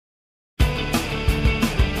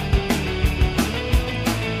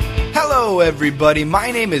Hello everybody, my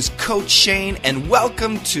name is Coach Shane and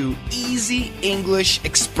welcome to Easy English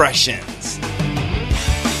Expressions.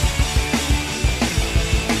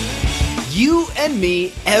 You and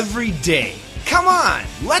me every day. Come on,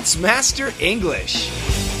 let's master English.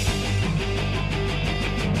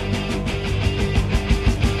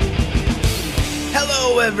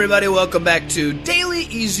 Hello everybody, welcome back to Daily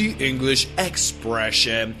Easy English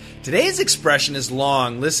Expression. Today's expression is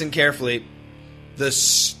long, listen carefully. The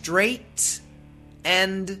straight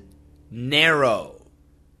and narrow.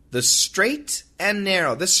 The straight and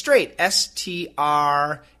narrow. The straight, S-T-R-A-I-G-H-T.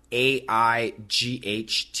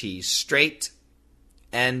 Straight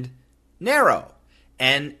and narrow.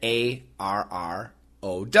 N-A-R-R-O-W.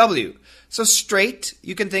 So straight,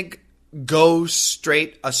 you can think go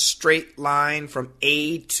straight. A straight line from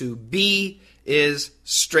A to B is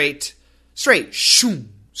straight. Straight, shoom,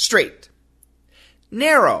 straight.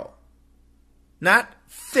 Narrow. Not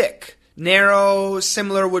thick. Narrow,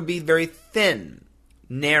 similar would be very thin.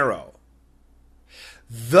 Narrow.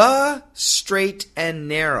 The straight and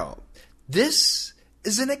narrow. This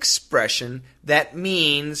is an expression that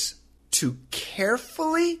means to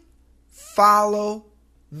carefully follow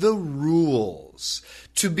the rules.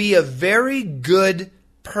 To be a very good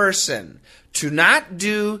person. To not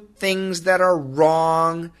do things that are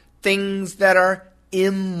wrong, things that are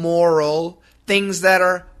immoral, things that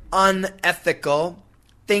are unethical,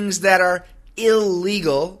 things that are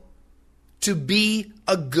illegal, to be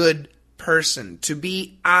a good person, to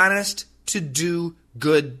be honest, to do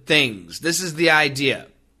good things. This is the idea.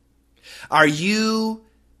 Are you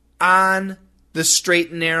on the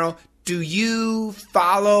straight and narrow? Do you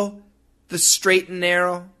follow the straight and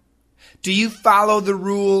narrow? Do you follow the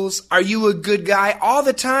rules? Are you a good guy all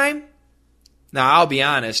the time? Now, I'll be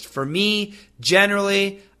honest. For me,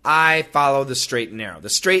 generally, I follow the straight and narrow. The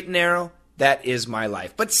straight and narrow, that is my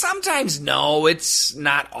life. But sometimes, no, it's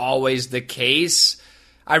not always the case.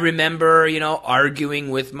 I remember, arguing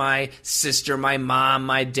with my sister, my mom,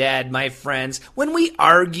 my dad, my friends. When we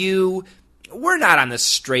argue, we're not on the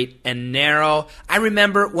straight and narrow. I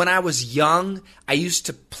remember when I was young, I used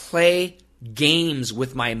to play games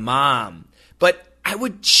with my mom. But I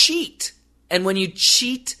would cheat. And when you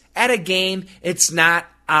cheat at a game, it's not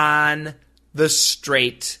on the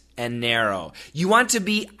straight and narrow. You want to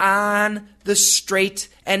be on the straight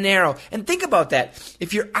and narrow. And think about that.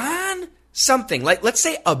 If you're on something, like let's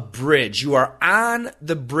say a bridge, you are on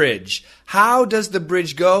the bridge. How does the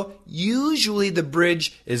bridge go? Usually the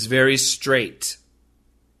bridge is very straight.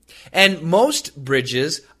 And most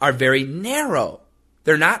bridges are very narrow.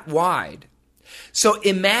 They're not wide. So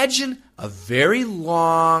imagine a very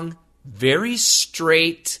long, very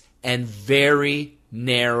straight, and very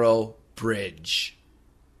narrow bridge.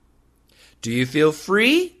 Do you feel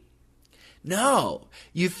free? No.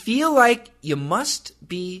 You feel like you must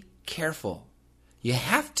be careful. You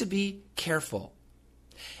have to be careful.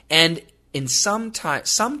 And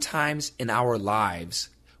sometimes in our lives,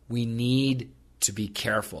 we need to be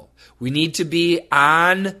careful. We need to be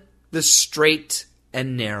on the straight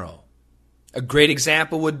and narrow. A great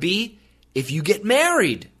example would be if you get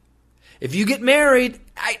married. If you get married,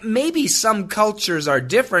 maybe some cultures are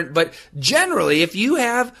different, but generally, if you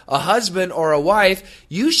have a husband or a wife,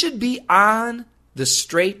 you should be on the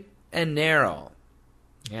straight and narrow.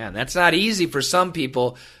 Yeah, that's not easy for some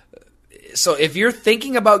people. So if you're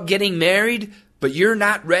thinking about getting married, but you're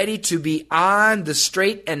not ready to be on the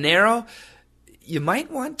straight and narrow, you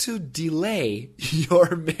might want to delay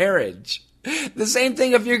your marriage. The same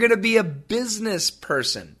thing if you're going to be a business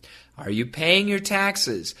person. Are you paying your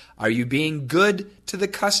taxes? Are you being good to the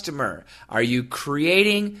customer? Are you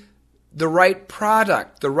creating the right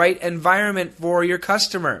product, the right environment for your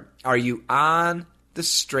customer? Are you on the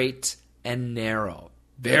straight and narrow?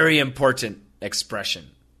 Very important expression.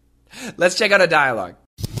 Let's check out a dialogue.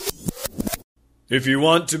 If you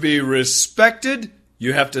want to be respected,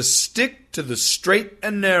 you have to stick to the straight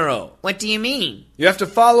and narrow. What do you mean? You have to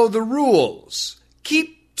follow the rules.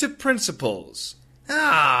 Keep to principles.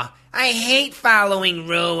 Ah, I hate following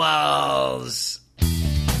rules.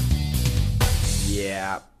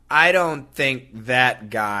 Yeah, I don't think that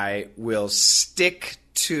guy will stick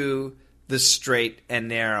to the straight and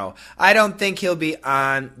narrow. I don't think he'll be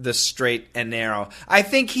on the straight and narrow. I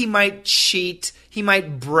think he might cheat. He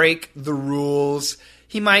might break the rules.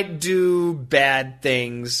 He might do bad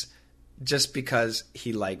things just because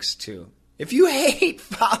he likes to. If you hate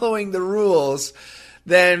following the rules,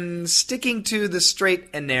 then sticking to the straight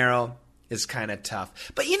and narrow is kind of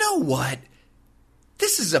tough. But you know what?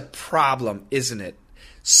 This is a problem, isn't it?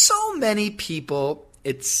 So many people,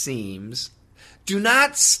 it seems, Do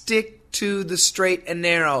not stick to the straight and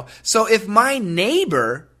narrow. So if my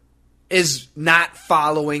neighbor is not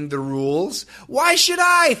following the rules, why should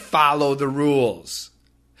I follow the rules?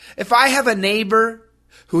 If I have a neighbor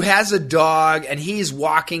who has a dog and he's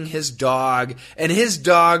walking his dog and his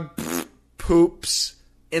dog poops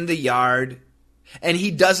in the yard and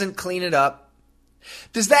he doesn't clean it up,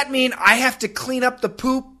 does that mean I have to clean up the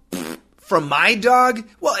poop from my dog?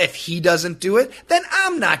 Well, if he doesn't do it, then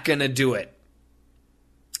I'm not going to do it.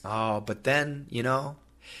 Oh, but then,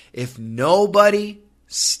 if nobody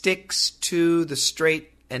sticks to the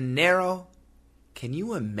straight and narrow, can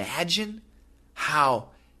you imagine how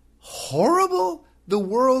horrible the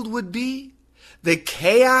world would be? The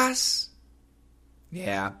chaos?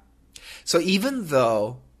 Yeah. So even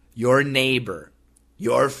though your neighbor,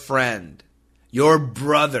 your friend, your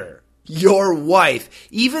brother, your wife,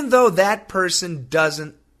 even though that person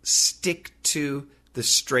doesn't stick to the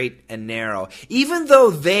straight and narrow, even though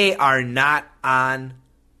they are not on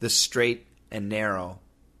the straight and narrow,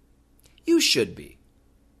 you should be.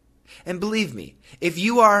 And believe me, if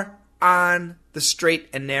you are on the straight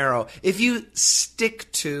and narrow, if you stick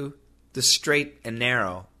to the straight and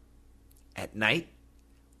narrow, at night,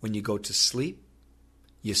 when you go to sleep,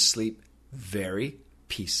 you sleep very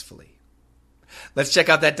peacefully. Let's check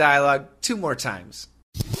out that dialogue 2 more times.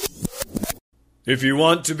 If you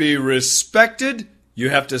want to be respected, you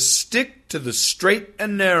have to stick to the straight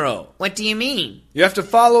and narrow. What do you mean? You have to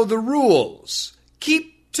follow the rules.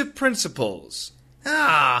 Keep to principles.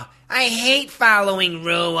 I hate following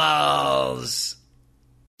rules.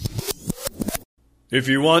 If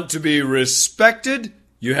you want to be respected,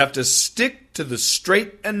 you have to stick to the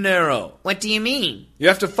straight and narrow. What do you mean? You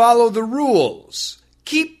have to follow the rules.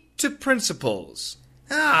 Keep to principles.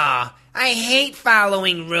 I hate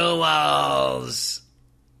following rules.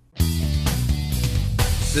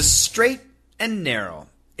 The straight and narrow.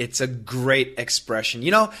 It's a great expression.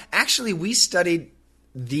 Actually, we studied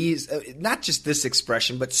these, not just this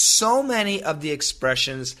expression, but so many of the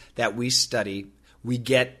expressions that we study, we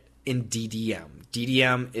get in DDM.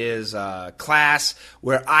 DDM is a class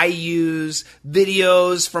where I use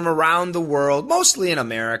videos from around the world, mostly in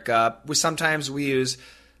America. Sometimes we use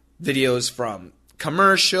videos from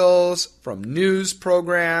commercials, from news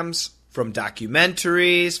programs, from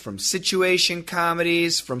documentaries, from situation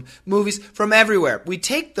comedies, from movies, from everywhere. We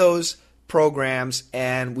take those programs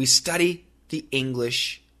and we study the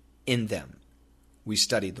English in them. We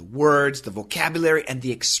study the words, the vocabulary, and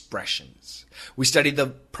the expressions. We study the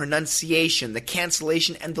pronunciation, the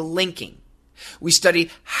cancellation, and the linking. We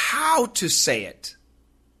study how to say it.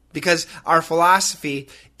 Because our philosophy,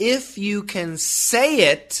 if you can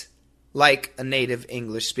say it like a native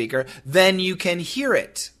English speaker, then you can hear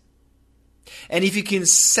it. And if you can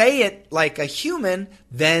say it like a human,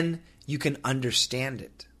 then you can understand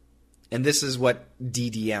it. And this is what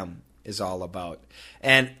DDM is all about.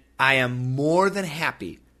 And I am more than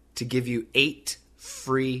happy to give you 8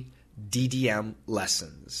 free DDM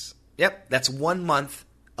lessons. Yep, that's 1 month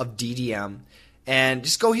of DDM. And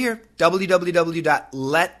just go here,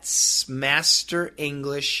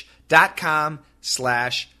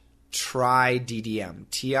 www.letsmasterenglish.com/tryddm,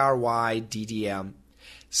 TRYDDM.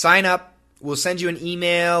 Sign up. We'll send you an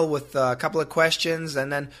email with a couple of questions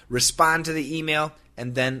and then respond to the email.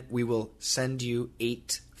 And then we will send you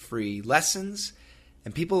 8 free lessons.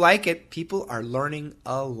 And people like it. People are learning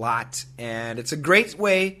a lot. And it's a great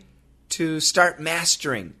way to start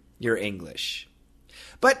mastering your English.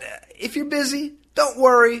 But if you're busy, don't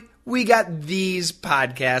worry. We got these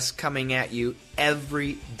podcasts coming at you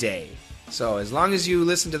every day. So as long as you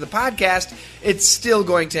listen to the podcast, it's still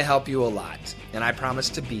going to help you a lot. And I promise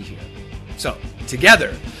to be here. So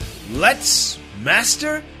together, let's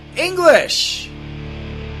master English!